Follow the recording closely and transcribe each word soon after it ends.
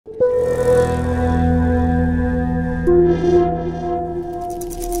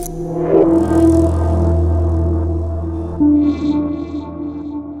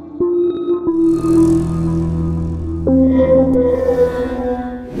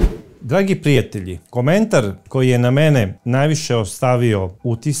Dragi prijatelji, komentar koji je na mene najviše ostavio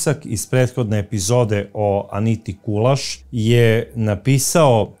utisak iz prethodne epizode o Aniti Kulaš je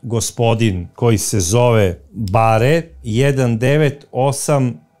napisao gospodin koji se zove Bare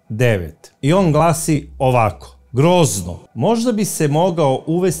 1989 i on glasi ovako: grozno, možda bi se mogao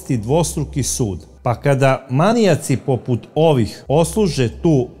uvesti dvostruki sud, pa kada manijaci poput ovih osluže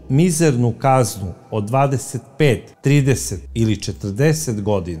tu mizernu kaznu od 25, 30 ili 40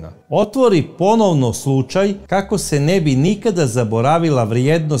 godina, otvori ponovno slučaj kako se ne bi nikada zaboravila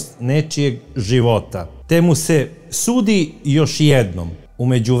vrijednost nečijeg života, te mu se sudi još jednom. U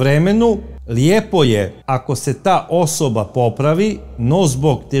međuvremenu, lijepo je ako se ta osoba popravi, no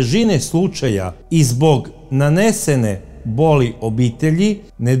zbog težine slučaja i zbog nanesene boli obitelji,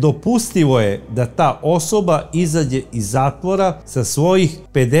 nedopustivo je da ta osoba izađe iz zatvora sa svojih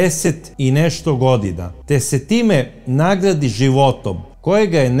 50 i nešto godina, te se time nagradi životom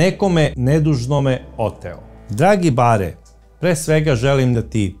kojega je nekome nedužnome oteo. Dragi Bare, pre svega želim da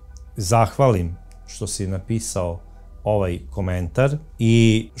ti zahvalim što si napisao ovaj komentar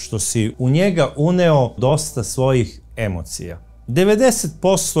i što si u njega uneo dosta svojih emocija.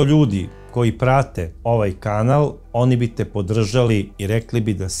 90% ljudi koji prate ovaj kanal, oni bi te podržali i rekli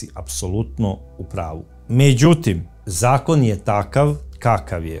bi da si apsolutno u pravu. Međutim, zakon je takav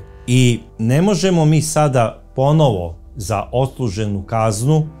kakav je i ne možemo mi sada ponovo za odsluženu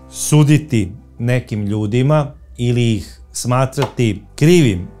kaznu suditi nekim ljudima ili ih smatrati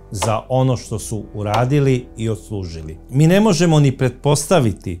krivim za ono što su uradili i odslužili. Mi ne možemo ni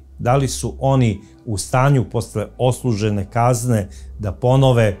pretpostaviti da li su oni u stanju posle odslužene kazne da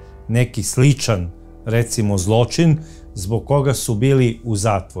ponove neki sličan, recimo, zločin zbog koga su bili u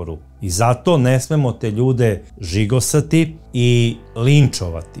zatvoru. I zato ne smemo te ljude žigosati i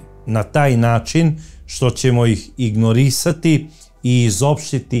linčovati na taj način što ćemo ih ignorisati i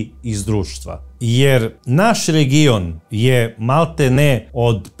izopštiti iz društva. Jer naš region je maltene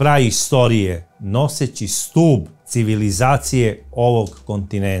od praistorije noseći stub civilizacije ovog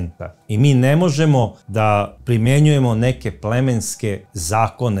kontinenta. I mi ne možemo da primenjujemo neke plemenske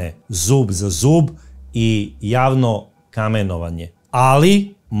zakone zub za zub i javno kamenovanje.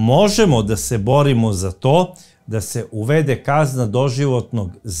 Ali možemo da se borimo za to da se uvede kazna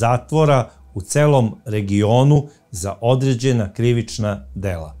doživotnog zatvora u celom regionu za određena krivična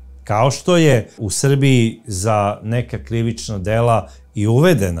dela. Kao što je u Srbiji za neka krivična dela i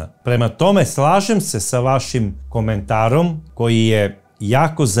uvedena. Prema tome, slažem se sa vašim komentarom koji je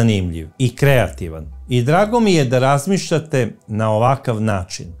jako zanimljiv i kreativan. I drago mi je da razmišljate na ovakav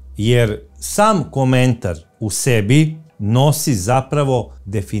način, jer sam komentar u sebi nosi zapravo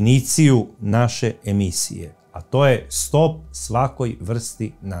definiciju naše emisije, a to je stop svakoj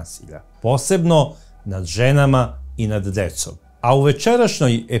vrsti nasilja, posebno nad ženama i nad decom. A u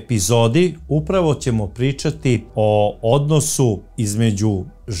večerašnjoj epizodi upravo ćemo pričati o odnosu između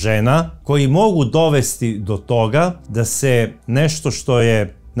žena koji mogu dovesti do toga da se nešto što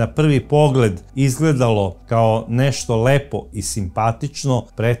je na prvi pogled izgledalo kao nešto lepo i simpatično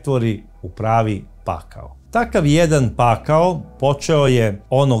pretvori u pravi pakao. Takav jedan pakao počeo je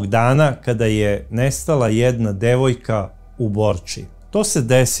onog dana kada je nestala jedna devojka u Borči. To se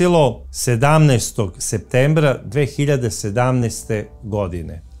desilo 17. septembra 2017.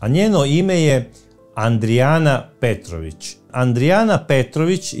 godine, a njeno ime je Andrijana Petrović. Andrijana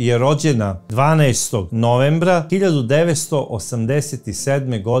Petrović je rođena 12. novembra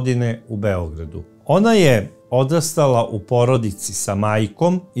 1987. godine u Beogradu. Ona je odrastala u porodici sa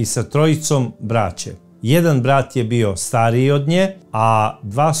majkom i sa trojicom braće. Jedan brat je bio stariji od nje, a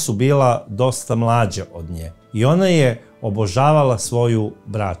dva su bila dosta mlađa od nje. I ona je obožavala svoju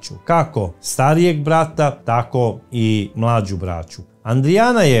braću, kako starijeg brata, tako i mlađu braću.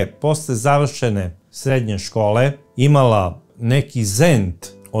 Andrijana je posle završene srednje škole imala neki zent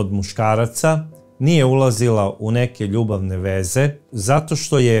od muškaraca, nije ulazila u neke ljubavne veze, zato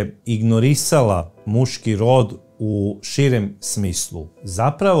što je ignorisala muški rod u širem smislu.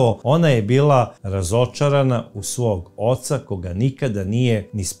 Zapravo, ona je bila razočarana u svog oca koga nikada nije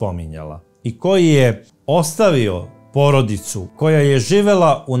ni spominjala i koji je ostavio porodicu koja je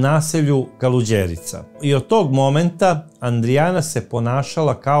živela u naselju Kaluđerica. I od tog momenta Andrijana se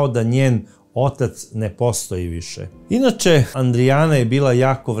ponašala kao da njen otac ne postoji više. Inače, Andrijana je bila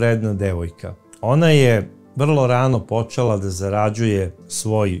jako vredna devojka. Ona je vrlo rano počela da zarađuje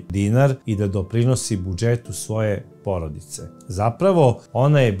svoj dinar i da doprinosi budžetu svoje porodice. Zapravo,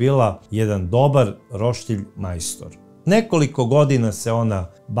 ona je bila jedan dobar roštilj majstor. Nekoliko godina se ona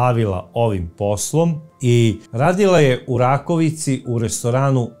bavila ovim poslom i radila je u Rakovici u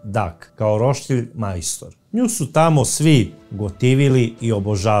restoranu Dak kao roštilj majstor. Nju su tamo svi gotivili i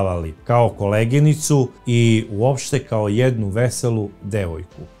obožavali kao koleginicu i uopšte kao jednu veselu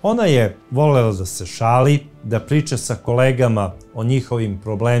devojku. Ona je volela da se šali, da priča sa kolegama o njihovim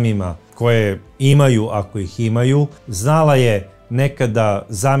problemima koje imaju ako ih imaju. Znala je nekada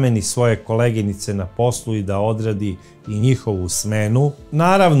zameni svoje koleginice na poslu i da odradi i njihovu smenu.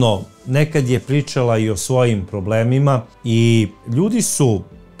 Naravno, nekad je pričala i o svojim problemima i ljudi su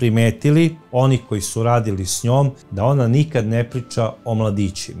primetili, oni koji su radili s njom, da ona nikad ne priča o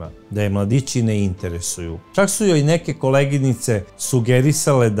mladićima, da je mladići ne interesuju. Čak su joj neke koleginice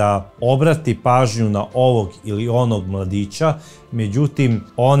sugerisale da obrati pažnju na ovog ili onog mladića, međutim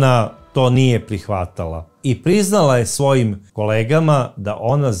ona to nije prihvatala. I priznala je svojim kolegama da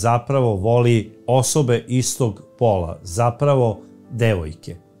ona zapravo voli osobe istog pola, zapravo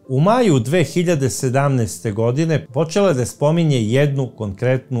devojke. U maju 2017. godine počela je da spominje jednu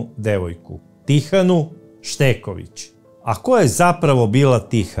konkretnu devojku, Tihanu Šteković. A ko je zapravo bila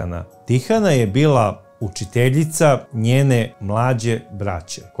Tihana? Tihana je bila učiteljica njene mlađe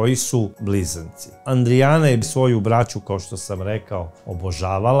braće, koji su blizanci. Andrijana je svoju braću, kao što sam rekao,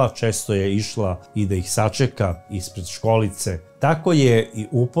 obožavala, često je išla i da ih sačeka ispred školice. Tako je i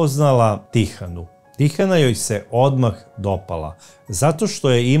upoznala Tihanu. Tihana joj se odmah dopala, zato što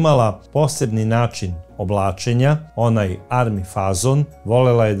je imala posebni način oblačenja, onaj armi fazon,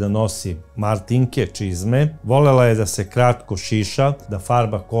 volela je da nosi martinke, čizme, volela je da se kratko šiša, da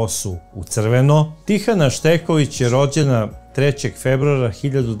farba kosu u crveno. Tihana Šteković je rođena 3. februara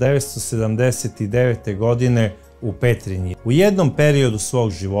 1979. godine u Petrinji. U jednom periodu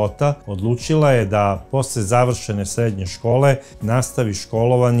svog života odlučila je da posle završene srednje škole nastavi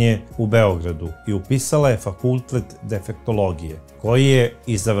školovanje u Beogradu i upisala je fakultet defektologije, koji je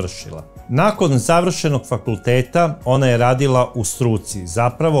i završila. Nakon završenog fakulteta ona je radila u struci,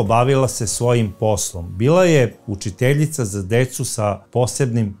 zapravo bavila se svojim poslom. Bila je učiteljica za decu sa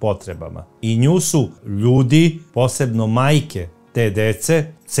posebnim potrebama i nju su ljudi, posebno majke te dece,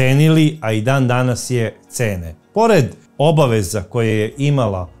 cenili, a i dan danas je cene. Pored obaveza koje je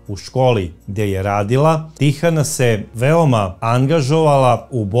imala u školi gdje je radila, Tihana se veoma angažovala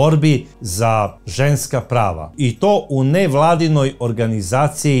u borbi za ženska prava i to u nevladinoj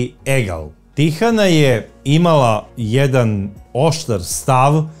organizaciji EGAL. Tihana je imala jedan oštar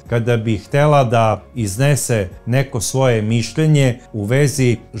stav kada bi htela da iznese neko svoje mišljenje u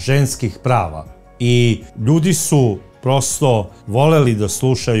vezi ženskih prava i ljudi su prosto voleli da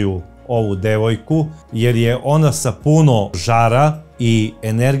slušaju ovu devojku jer je ona sa puno žara i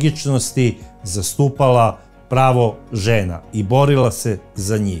energičnosti zastupala pravo žena i borila se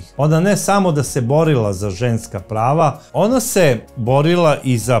za njih. Ona ne samo da se borila za ženska prava, ona se borila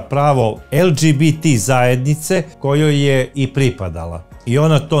i za pravo LGBT zajednice kojoj je i pripadala i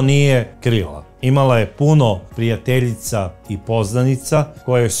ona to nije krila. Imala je puno prijateljica i poznanica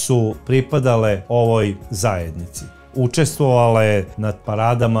koje su pripadale ovoj zajednici. Učestvovala je na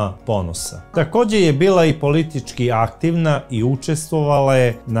paradama ponosa. Također je bila i politički aktivna i učestvovala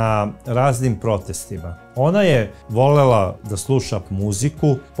je na raznim protestima. Ona je volela da sluša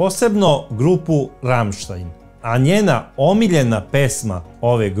muziku, posebno grupu Rammstein, a njena omiljena pesma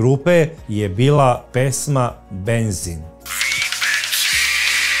ove grupe je bila pesma Benzin.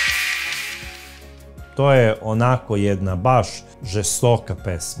 To je onako jedna baš žestoka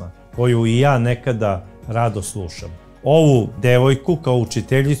pesma, koju i ja nekada rado slušam. Ovu devojku kao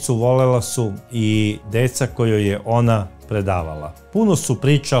učiteljicu volela su i deca kojoj je ona predavala. Puno su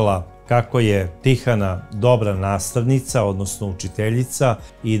pričala kako je Tihana dobra nastavnica, odnosno učiteljica,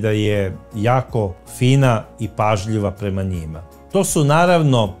 i da je jako fina i pažljiva prema njima. To su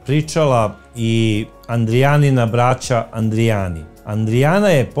naravno pričala i Andrijanina braća Andrijani. Andrijana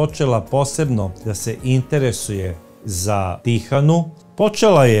je počela posebno da se interesuje za Tihanu.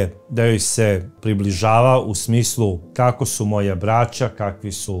 Počela je da joj se približava u smislu kako su moja braća,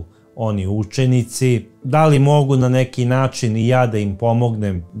 kakvi su oni učenici, da li mogu na neki način i ja da im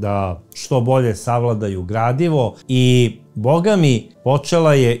pomognem da što bolje savladaju gradivo i boga mi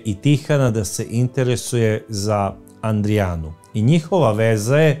počela je i Tihana da se interesuje za Andrijanu. I njihova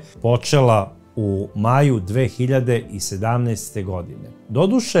veza je počela u maju 2017. godine.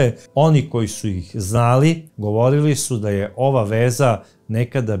 Doduše, oni koji su ih znali govorili su da je ova veza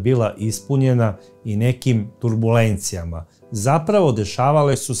nekada bila ispunjena i nekim turbulencijama. Zapravo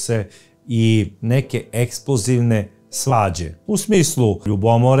dešavale su se i neke eksplozivne svađe. U smislu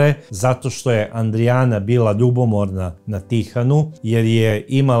ljubomore, zato što je Andrijana bila ljubomorna na Tihanu, jer je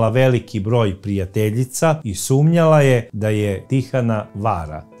imala veliki broj prijateljica i sumnjala je da je Tihana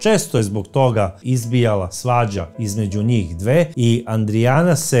vara. Često je zbog toga izbijala svađa između njih dve i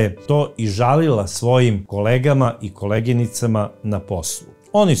Andrijana se to i žalila svojim kolegama i koleginicama na poslu.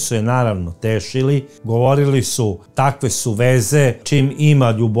 Oni su je naravno tešili, govorili su takve su veze, čim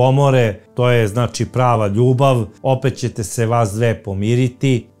ima ljubomore, to je znači prava ljubav, opet ćete se vas dve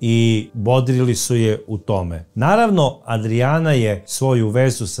pomiriti i bodrili su je u tome. Naravno, Andrijana je svoju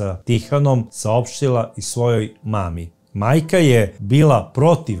vezu sa Tihanom saopštila i svojoj mami. Majka je bila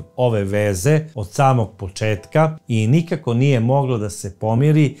protiv ove veze od samog početka i nikako nije mogla da se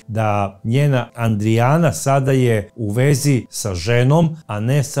pomiri da njena Andrijana sada je u vezi sa ženom, a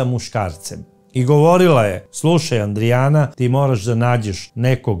ne sa muškarcem. I govorila je, slušaj Andrijana, ti moraš da nađeš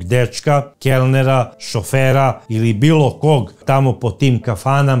nekog dečka, kelnera, šofera ili bilo kog tamo po tim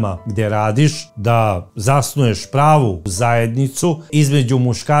kafanama gde radiš, da zasnuješ pravu zajednicu između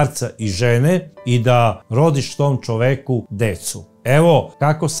muškarca i žene i da rodiš tom čoveku decu. Evo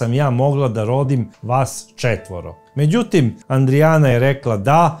kako sam ja mogla da rodim vas 4. Međutim, Andrijana je rekla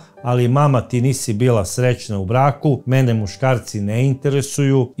da, ali mama ti nisi bila srećna u braku, mene muškarci ne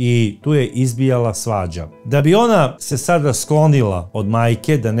interesuju i tu je izbijala svađa. Da bi ona se sada sklonila od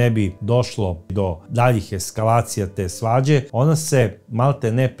majke, da ne bi došlo do daljih eskalacija te svađe, ona se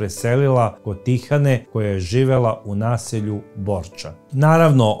malte ne preselila kod Tihane koja je živela u naselju Borča.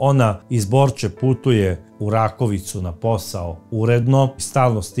 Naravno, ona iz Borče putuje u Rakovicu na posao uredno,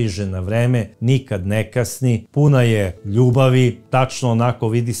 stalno stiže na vreme, nikad ne kasni, puna je ljubavi, tačno onako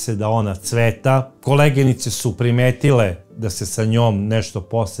vidi se da ona cveta. Koleginice su primetile da se sa njom nešto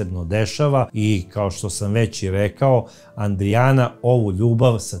posebno dešava i kao što sam već i rekao, Andrijana ovu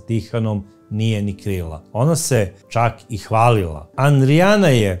ljubav sa Tihanom nije ni krila. Ona se čak i hvalila. Andrijana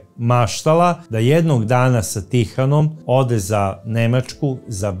je maštala da jednog dana sa Tihanom ode za Nemačku,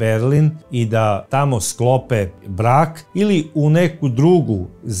 za Berlin i da tamo sklope brak ili u neku drugu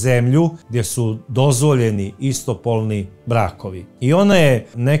zemlju gdje su dozvoljeni istopolni brakovi. I ona je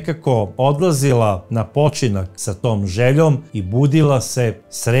nekako odlazila na počinak sa tom željom i budila se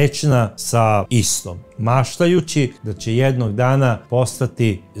srećna sa istom, maštajući da će jednog dana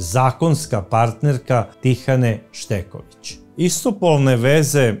postati zakonska partnerka Tihane Šteković. Istopolne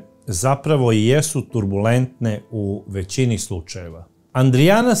veze zapravo i jesu turbulentne u većini slučajeva.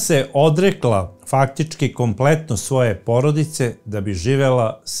 Andrijana se odrekla faktički kompletno svoje porodice da bi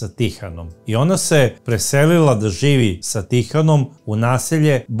živela sa Tihanom. I ona se preselila da živi sa Tihanom u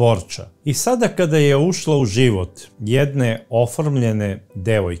naselje Borča. I sada kada je ušla u život jedne oformljene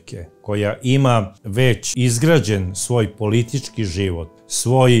devojke koja ima već izgrađen svoj politički život,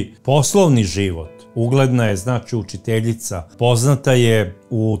 svoj poslovni život, ugledna je znači učiteljica, poznata je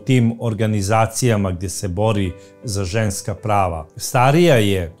u tim organizacijama gdje se bori za ženska prava. Starija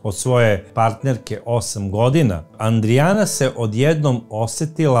je od svoje partnerke 8 godina. Andrijana se odjednom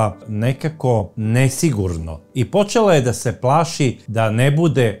osetila nekako nesigurno i počela je da se plaši da ne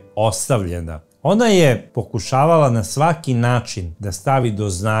bude ostavljena. Ona je pokušavala na svaki način da stavi do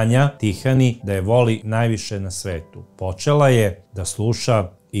znanja Tihani da je voli najviše na svetu. Počela je da sluša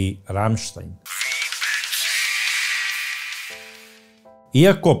i Ramštajn.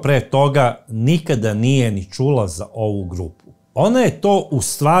 Iako pre toga nikada nije ni čula za ovu grupu. Ona je to u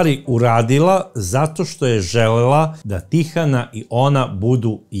stvari uradila zato što je želela da Tihana i ona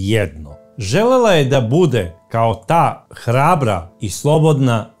budu jedno. Želela je da bude kao ta hrabra i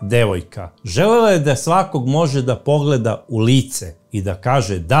slobodna devojka. Želela je da svakog može da pogleda u lice i da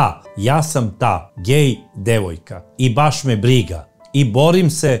kaže da, ja sam ta gej devojka i baš me briga i borim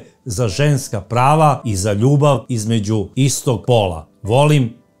se za ženska prava i za ljubav između istog pola.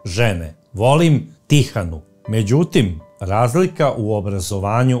 Volim žene, volim Tihanu. Međutim, razlika u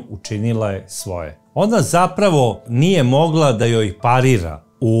obrazovanju učinila je svoje. Ona zapravo nije mogla da joj parira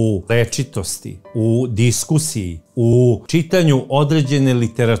u rečitosti, u diskusiji, u čitanju određene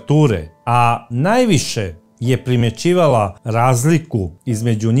literature, a najviše je primećivala razliku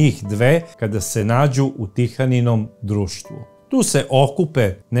između njih dve kada se nađu u Tihaninom društvu. Tu se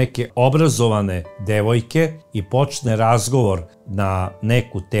okupe neke obrazovane devojke i počne razgovor na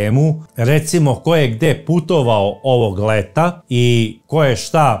neku temu, recimo ko je gde putovao ovog leta i ko je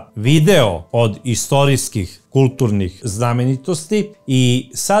šta video od istorijskih kulturnih znamenitosti i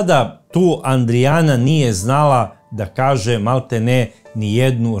sada tu Andrijana nije znala da kaže malte ne ni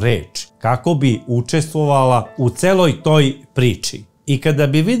jednu reč kako bi učestvovala u celoj toj priči. I kada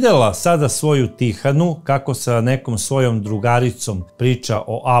bi videla sada svoju Tihanu kako sa nekom svojom drugaricom priča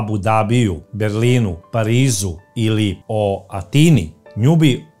o Abu Dabiju, Berlinu, Parizu ili o Atini, nju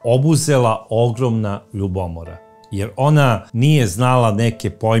bi obuzela ogromna ljubomora. Jer ona nije znala neke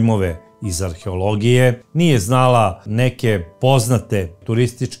pojmove iz arheologije, nije znala neke poznate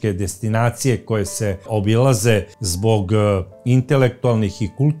turističke destinacije koje se obilaze zbog intelektualnih i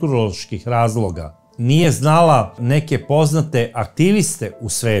kulturoloških razloga. Nije znala neke poznate aktiviste u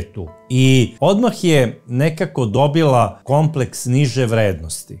svetu i odmah je nekako dobila kompleks niže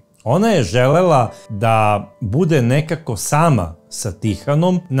vrednosti. Ona je želela da bude nekako sama sa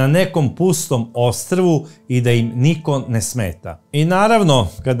Tihanom na nekom pustom ostrvu i da im niko ne smeta. I naravno,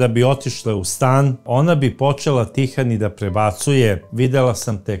 kada bi otišle u stan, ona bi počela Tihani da prebacuje: videla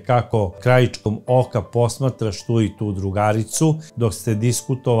sam te kako krajičkom oka posmatraš tu i tu drugaricu dok ste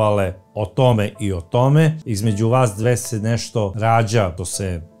diskutovale o tome i o tome. Između vas dve se nešto rađa, to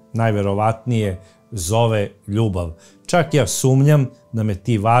se najverovatnije zove ljubav. Čak ja sumnjam da me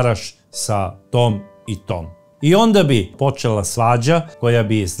ti varaš sa tom i tom. I onda bi počela svađa koja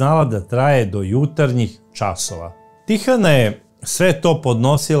bi znala da traje do jutarnjih časova. Tihana je sve to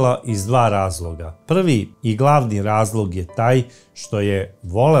podnosila iz dva razloga. Prvi i glavni razlog je taj što je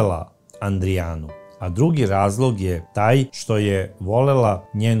volela Andrijanu, a drugi razlog je taj što je volela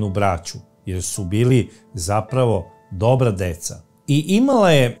njenu braću, jer su bili zapravo dobra deca. I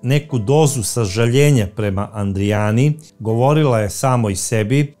imala je neku dozu sažaljenja prema Andrijani, govorila je samoj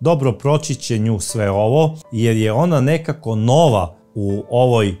sebi: dobro, proći će nju sve ovo, jer je ona nekako nova u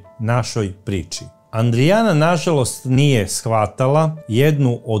ovoj našoj priči. Andrijana, nažalost, nije shvatala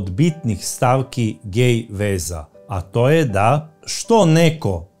jednu od bitnih stavki gej veza, a to je da što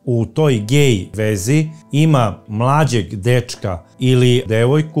neko u toj gej vezi ima mlađeg dečka ili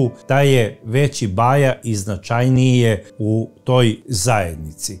devojku, taj je veći baja i značajniji je u toj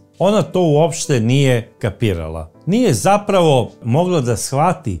zajednici. Ona to uopšte nije kapirala. Nije zapravo mogla da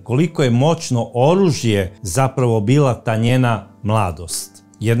shvati koliko je moćno oružje zapravo bila ta njena mladost.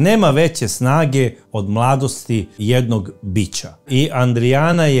 Jer nema veće snage od mladosti jednog bića. I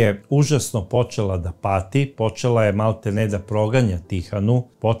Andrijana je užasno počela da pati, počela je malte ne da proganja Tihanu,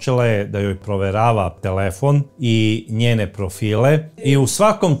 počela je da joj proverava telefon i njene profile i u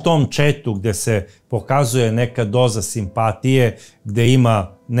svakom tom četu gde se pokazuje neka doza simpatije, gde ima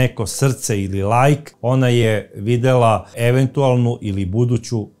neko srce ili like, ona je videla eventualnu ili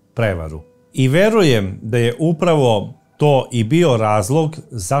buduću prevaru. I verujem da je upravo to i bio razlog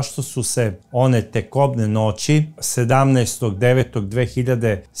zašto su se one tekobne noći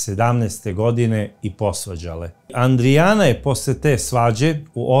 17.9.2017. godine i posvađale. Andrijana je posle te svađe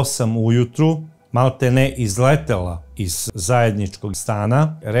u 8 ujutru malte ne izletela iz zajedničkog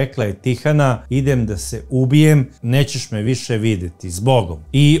stana. Rekla je: Tihana, idem da se ubijem, nećeš me više videti, zbogom.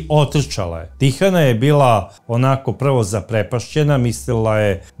 I otrčala je. Tihana je bila onako prvo zaprepašćena, mislila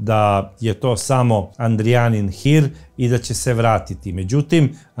je da je to samo Andrijanin hir i da će se vratiti.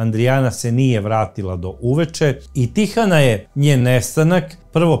 Međutim, Andrijana se nije vratila do uveče i Tihana je njen nestanak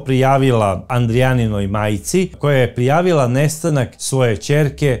prvo prijavila Andrijaninoj majci, koja je prijavila nestanak svoje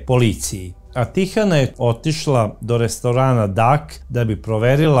ćerke policiji. A Tihana je otišla do restorana Dak da bi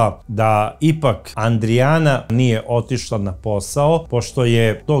proverila da ipak Andrijana nije otišla na posao, pošto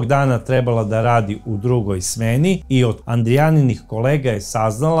je tog dana trebala da radi u drugoj smeni i od Andrijaninih kolega je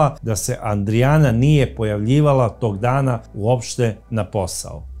saznala da se Andrijana nije pojavljivala tog dana uopšte na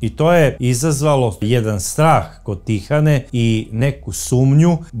posao. I to je izazvalo jedan strah kod Tihane i neku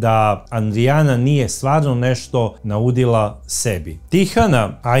sumnju da Andrijana nije stvarno nešto naudila sebi.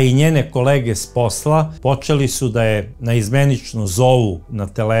 Tihana, a i njene kolege s posla, počeli su da je naizmenično zovu na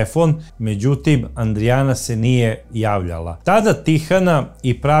telefon, međutim Andrijana se nije javljala. Tada Tihana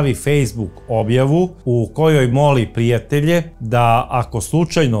i pravi Facebook objavu u kojoj moli prijatelje da ako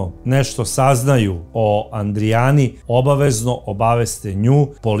slučajno nešto saznaju o Andrijani, obavezno obaveste nju,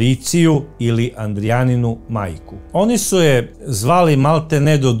 policiju ili Andrijaninu majku. Oni su je zvali malte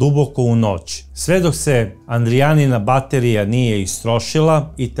ne do duboko u noć, sve dok se Andrijanina baterija nije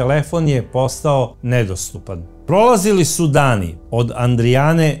istrošila i telefon je postao nedostupan. Prolazili su dani, od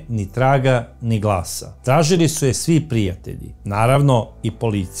Andrijane ni traga ni glasa. Tražili su je svi prijatelji, naravno i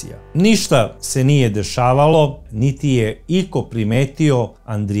policija. Ništa se nije dešavalo, niti je iko primetio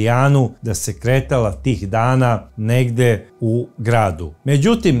Andrijanu da se kretala tih dana negde u gradu.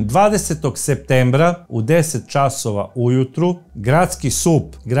 Međutim, 20. septembra u 10 časova ujutru gradski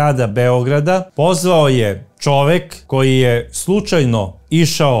SUP grada Beograda pozvao je čovek koji je slučajno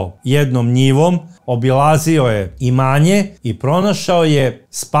išao jednom njivom, obilazio je imanje i pronašao je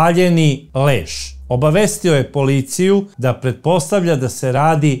spaljeni leš. Obavestio je policiju da pretpostavlja da se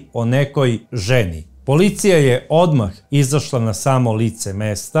radi o nekoj ženi. Policija je odmah izašla na samo lice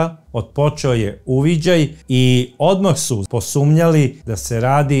mesta, otpočeo je uviđaj i odmah su posumnjali da se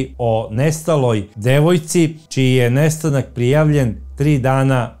radi o nestaloj devojci čiji je nestanak prijavljen 3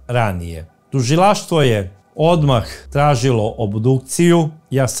 dana ranije. Tužilaštvo je odmah tražilo obdukciju.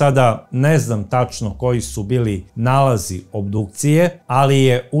 Ja sada ne znam tačno koji su bili nalazi obdukcije, ali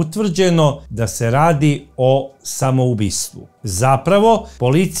je utvrđeno da se radi o samoubistvu. Zapravo,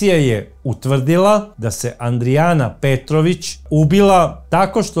 policija je utvrdila da se Andrijana Petrović ubila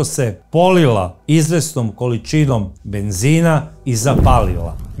tako što se polila izvesnom količinom benzina i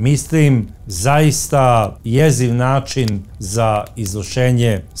zapalila. Mislim, zaista jeziv način za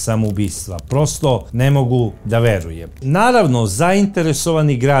izvršenje samoubistva. Prosto ne mogu da verujem. Naravno, zainteresovani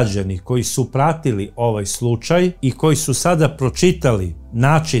građani koji su pratili ovaj slučaj i koji su sada pročitali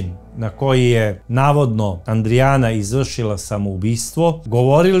način na koji je navodno Andrijana izvršila samoubistvo,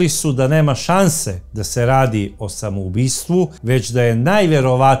 govorili su da nema šanse da se radi o samoubistvu, već da je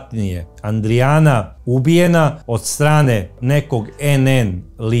najverovatnije Andrijana ubijena od strane nekog NN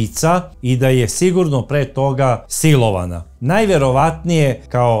lica i da je sigurno pre toga silovana. Najverovatnije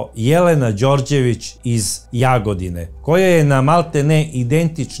kao Jelena Đorđević iz Jagodine, koja je na maltene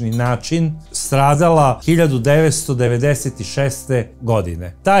identični način stradala 1996.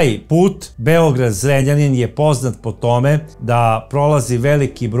 godine. Taj put Beograd-Zrenjanin je poznat po tome da prolazi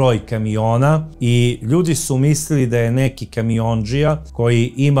veliki broj kamiona i ljudi su mislili da je neki kamiondžija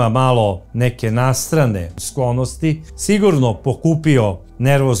koji ima malo neke nastrane sklonosti sigurno pokupio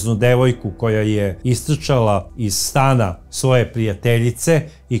nervoznu devojku koja je istrčala iz stana svoje prijateljice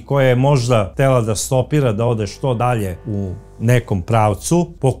i koja je možda htela da stopira da ode što dalje u nekom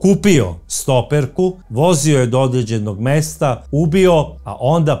pravcu, pokupio stoperku, vozio je do određenog mesta, ubio, a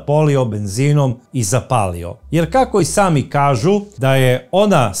onda polio benzinom i zapalio. Jer kako i sami kažu da je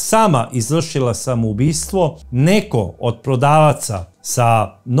ona sama izvršila samoubistvo, neko od prodavaca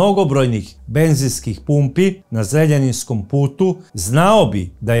sa mnogobrojnih benzinskih pumpi na Zrenjaninskom putu znao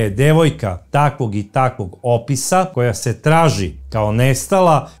bi da je devojka takvog i takvog opisa koja se traži kao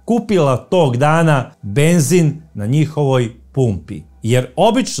nestala kupila tog dana benzin na njihovoj pumpi. Jer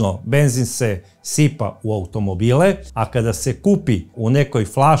obično benzin se sipa u automobile, a kada se kupi u nekoj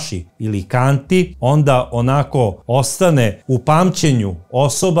flaši ili kanti, onda onako ostane u pamćenju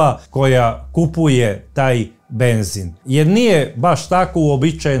osoba koja kupuje taj benzin. Jer nije baš tako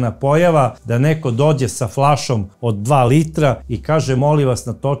uobičajena pojava da neko dođe sa flašom od 2 litra i kaže molim vas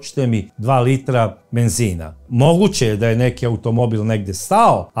natočite mi 2 litra benzina. Moguće je da je neki automobil negde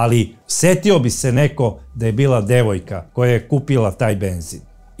stao, ali setio bi se neko da je bila devojka koja je kupila taj benzin.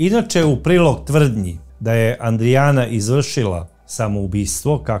 Inače, u prilog tvrdnji da je Andrijana izvršila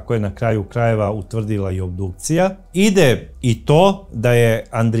samoubistvo, kako je na kraju krajeva utvrdila i obdukcija, ide i to da je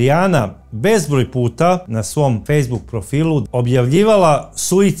Andrijana bezbroj puta na svom Facebook profilu objavljivala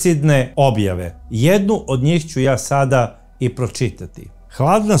suicidne objave. Jednu od njih ću ja sada i pročitati.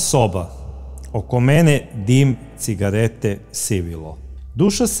 Hladna soba, oko mene dim cigarete sivilo.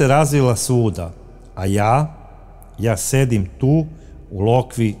 Duša se razvila svuda, a ja sedim tu u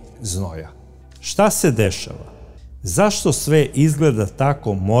lokvi znoja. Šta se dešava? Zašto sve izgleda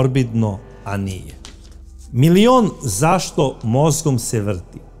tako morbidno, a nije? Milion zašto mozgom se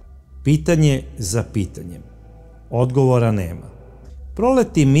vrti. Pitanje za pitanjem. Odgovora nema.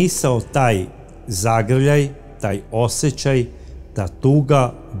 Proleti misao taj zagrljaj, taj osjećaj, ta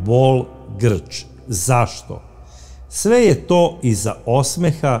tuga, bol, grč. Zašto? Sve je to iza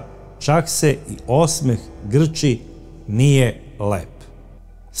osmeha, čak se i osmeh grči, nije lep.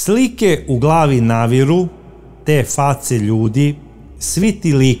 Slike u glavi naviru, te face ljudi, svi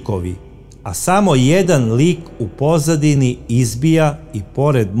ti likovi, a samo jedan lik u pozadini izbija i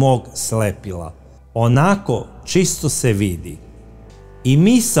pored mog slepila. Onako čisto se vidi. I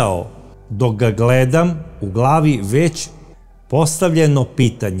misao, dok ga gledam, u glavi već postavljeno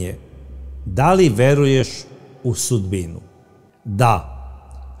pitanje, da li veruješ u sudbinu? Da,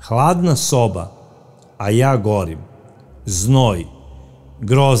 hladna soba, a ja gorim. Znoj,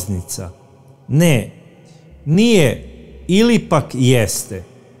 groznica. Ne, nije ili pak jeste.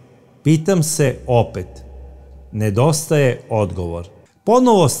 Pitam se opet. Nedostaje odgovor.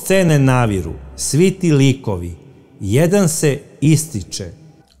 Ponovo scene naviru, svi ti likovi. Jedan se ističe.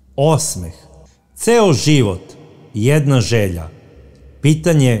 Osmeh. Ceo život, jedna želja.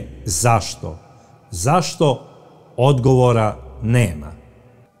 Pitanje zašto? Zašto? Odgovora nema.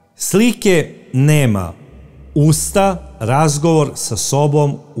 Slike nema. Usta, razgovor sa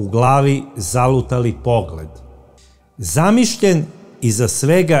sobom, u glavi zalutali pogled. Zamišljen iza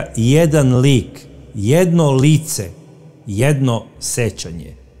svega jedan lik, jedno lice, jedno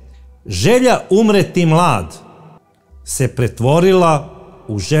sećanje. Želja umreti mlad se pretvorila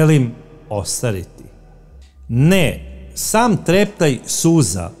u želim ostariti. Ne, sam treptaj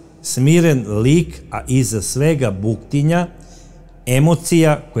suza, smiren lik, a iza svega buktinja,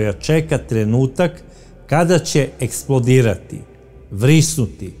 emocija koja čeka trenutak kada će eksplodirati,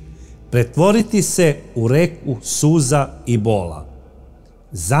 vrisnuti, pretvoriti se u reku suza i bola.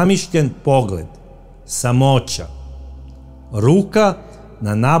 Zamišljen pogled, samoća, ruka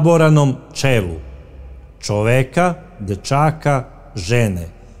na naboranom čelu, čoveka, dečaka, žene.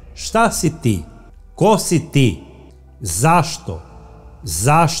 Šta si ti? Ko si ti? Zašto?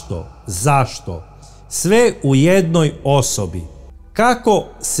 Zašto? Zašto? Sve u jednoj osobi. Kako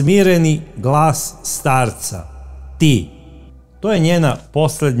smireni glas starca. Ti. To je njena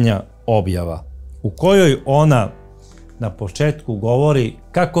posljednja objava, u kojoj ona na početku govori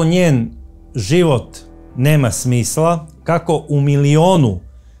kako njen život nema smisla, kako u milionu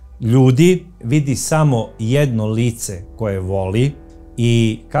ljudi vidi samo jedno lice koje voli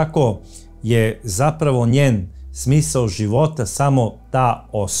i kako je zapravo njen smisao života samo ta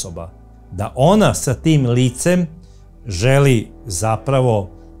osoba. Da ona sa tim licem želi zapravo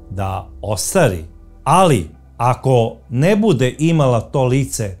da ostari, ali ako ne bude imala to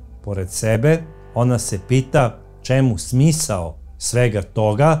lice pored sebe, ona se pita čemu smisao svega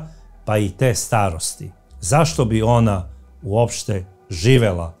toga, pa i te starosti. Zašto bi ona uopšte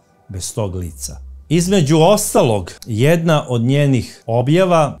živela bez tog lica? Između ostalog, jedna od njenih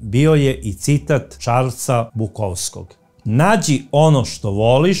objava bio je i citat Charlesa Bukowskog. Nađi ono što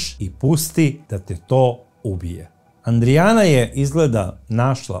voliš i pusti da te to ubije. Andrijana je izgleda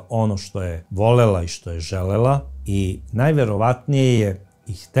našla ono što je volela i što je želela i najverovatnije je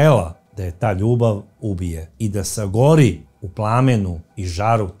i htela da je ta ljubav ubije i da sagori u plamenu i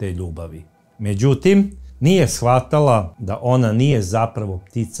žaru te ljubavi. Međutim, nije shvatala da ona nije zapravo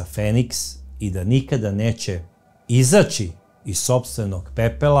ptica Feniks i da nikada neće izaći iz sopstvenog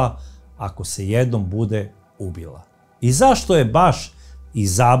pepela ako se jednom bude ubila. I zašto je baš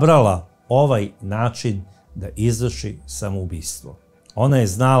izabrala ovaj način da izvrši samoubistvo? Ona je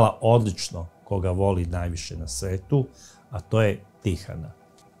znala odlično koga voli najviše na svetu, a to je Tihana.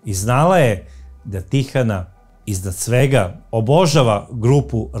 I znala je da Tihana iznad svega obožava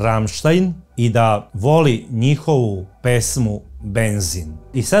grupu Rammstein i da voli njihovu pesmu Benzin.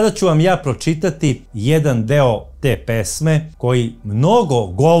 I sada ću vam ja pročitati jedan deo te pesme koji mnogo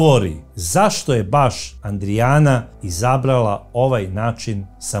govori zašto je baš Andrijana izabrala ovaj način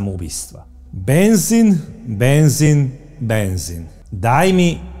samoubistva. Benzin, benzin, benzin. Daj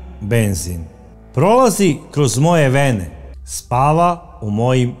mi benzin. Prolazi kroz moje vene, spava u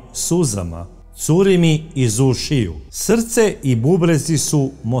mojim suzama, curi mi iz ušiju. Srce i bubrezi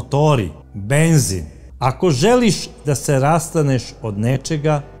su motori, benzin. Ako želiš da se rastaneš od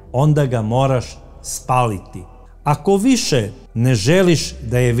nečega, onda ga moraš spaliti. Ako više ne želiš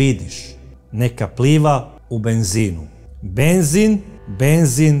da je vidiš, neka pliva u benzinu. Benzin,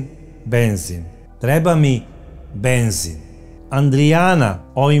 benzin, benzin. Treba mi benzin. Andrijana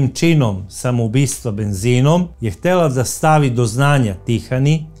ovim činom samoubistva benzinom je htjela da stavi do znanja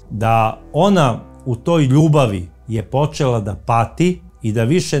Tihani da ona u toj ljubavi je počela da pati i da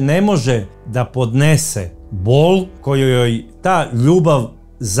više ne može da podnese bol koju joj ta ljubav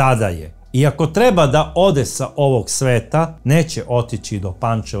zadaje. I ako treba da ode sa ovog sveta, neće otići do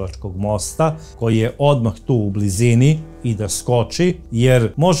Pančevačkog mosta, koji je odmah tu u blizini, i da skoči,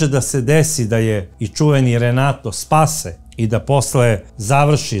 jer može da se desi da je i čuveni Renato spase i da posle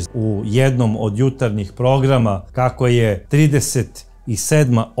završi u jednom od jutarnjih programa kako je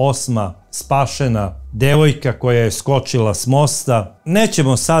 37. 8. spašena devojka koja je skočila s mosta.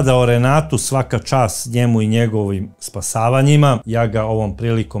 Nećemo sada o Renatu, svaka čast njemu i njegovim spasavanjima. Ja ga ovom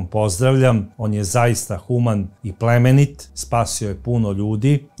prilikom pozdravljam. On je zaista human i plemenit. Spasio je puno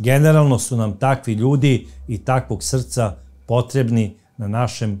ljudi. Generalno su nam takvi ljudi i takvog srca potrebni na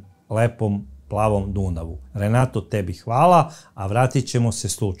našem lepom plavom Dunavu. Renato, tebi hvala, a vratit ćemo se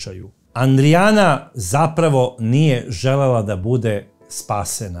slučaju. Andrijana zapravo nije želela da bude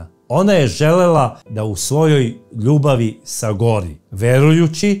spasena. Ona je želela da u svojoj ljubavi sagori,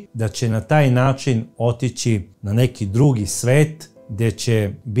 verujući da će na taj način otići na neki drugi svet, gde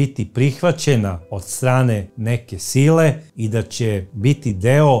će biti prihvaćena od strane neke sile i da će biti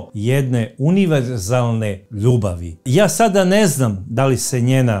deo jedne univerzalne ljubavi. Ja sada ne znam da li se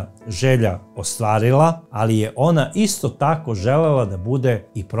njena želja ostvarila, ali je ona isto tako želela da bude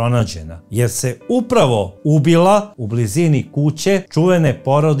i pronađena, jer se upravo ubila u blizini kuće čuvene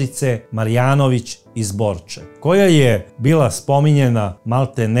porodice Marjanović iz Borče, koja je bila spominjena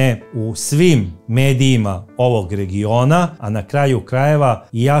malte ne u svim medijima ovog regiona, a na kraju krajeva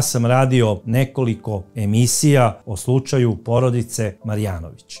i ja sam radio nekoliko emisija o slučaju porodice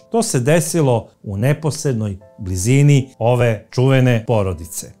Marjanović. To se desilo u neposrednoj blizini ove čuvene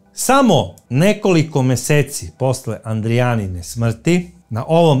porodice. Samo nekoliko meseci posle Andrijanine smrti, na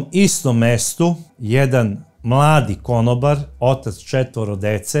ovom istom mestu, jedan mladi konobar, otac 4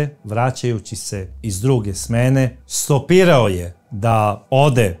 dece, vraćajući se iz druge smene, stopirao je da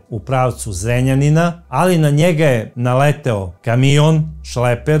ode u pravcu Zrenjanina, ali na njega je naleteo kamion,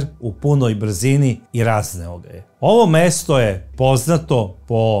 šleper u punoj brzini i razneo ga je. Ovo mesto je poznato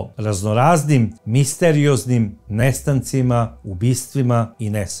po raznoraznim misterioznim nestancima, ubistvima i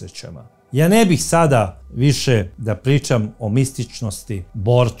nesrećama. Ja ne bih sada više da pričam o mističnosti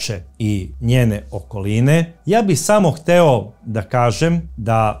Borče i njene okoline. Ja bih samo hteo da kažem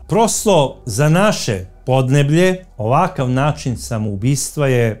da prosto za naše podneblje ovakav način samoubistva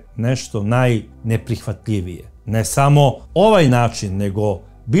je nešto najneprihvatljivije. Ne samo ovaj način, nego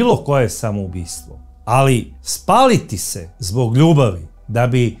bilo koje samoubistvo. Ali spaliti se zbog ljubavi da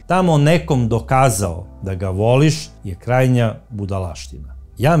bi tamo nekom dokazao da ga voliš je krajnja budalaština.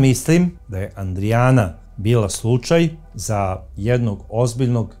 Ja mislim da je Andrijana bila slučaj za jednog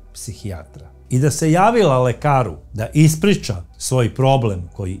ozbiljnog psihijatra i da se javila lekaru da ispriča svoj problem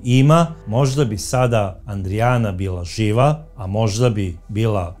koji ima, možda bi sada Andrijana bila živa, a možda bi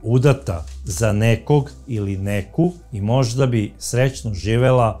bila udata za nekog ili neku i možda bi srećno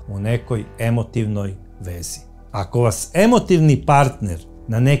živela u nekoj emotivnoj vezi. Ako vas emotivni partner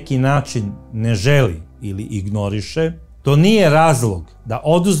na neki način ne želi ili ignoriše, to nije razlog da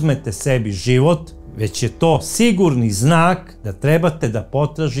oduzmete sebi život, već je to sigurni znak da trebate da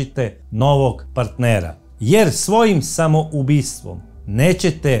potražite novog partnera. Jer svojim samoubistvom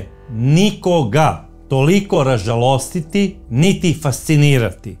nećete nikoga toliko ražalostiti, niti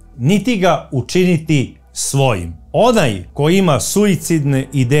fascinirati, niti ga učiniti svojim. Onaj ko ima suicidne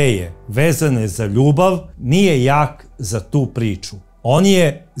ideje vezane za ljubav nije jak za tu priču. On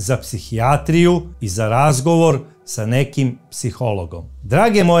je za psihijatriju i za razgovor sa nekim psihologom.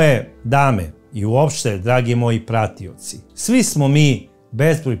 Drage moje dame i uopšte dragi moji pratioci, svi smo mi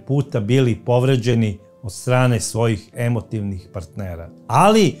bezbroj puta bili povređeni od strane svojih emotivnih partnera,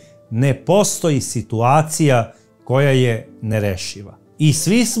 ali ne postoji situacija koja je nerešiva. I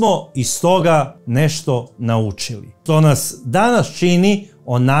svi smo iz toga nešto naučili. To nas danas čini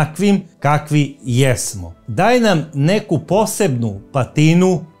onakvim kakvi jesmo. Daje nam neku posebnu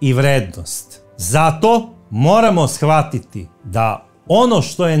patinu i vrednost. Zato moramo shvatiti da ono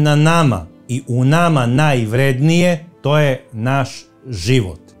što je na nama i u nama najvrednije, to je naš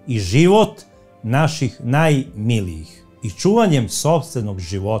život. I život naših najmilijih. I čuvanjem sopstvenog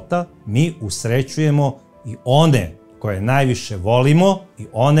života mi usrećujemo i one koje najviše volimo i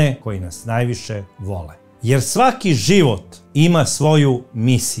one koji nas najviše vole. Jer svaki život ima svoju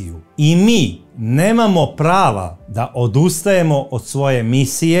misiju i mi nemamo prava da odustajemo od svoje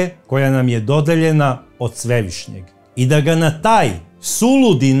misije koja nam je dodeljena od Svevišnjeg i da ga na taj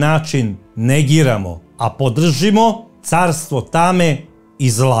suludi način negiramo, a podržimo carstvo tame i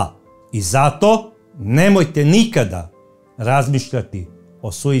zla. I zato nemojte nikada razmišljati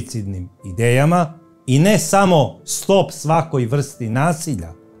o suicidnim idejama i ne samo stop svakoj vrsti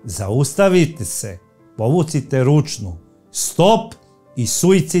nasilja. Zaustavite se, povucite ručnu, stop i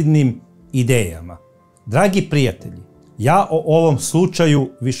suicidnim idejama. Dragi prijatelji, ja o ovom slučaju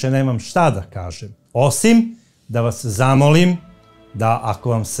više nemam šta da kažem, osim da vas zamolim da ako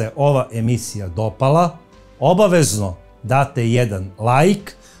vam se ova emisija dopala, obavezno date jedan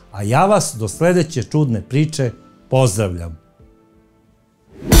like, a ja vas do sledeće čudne priče pozdravljam.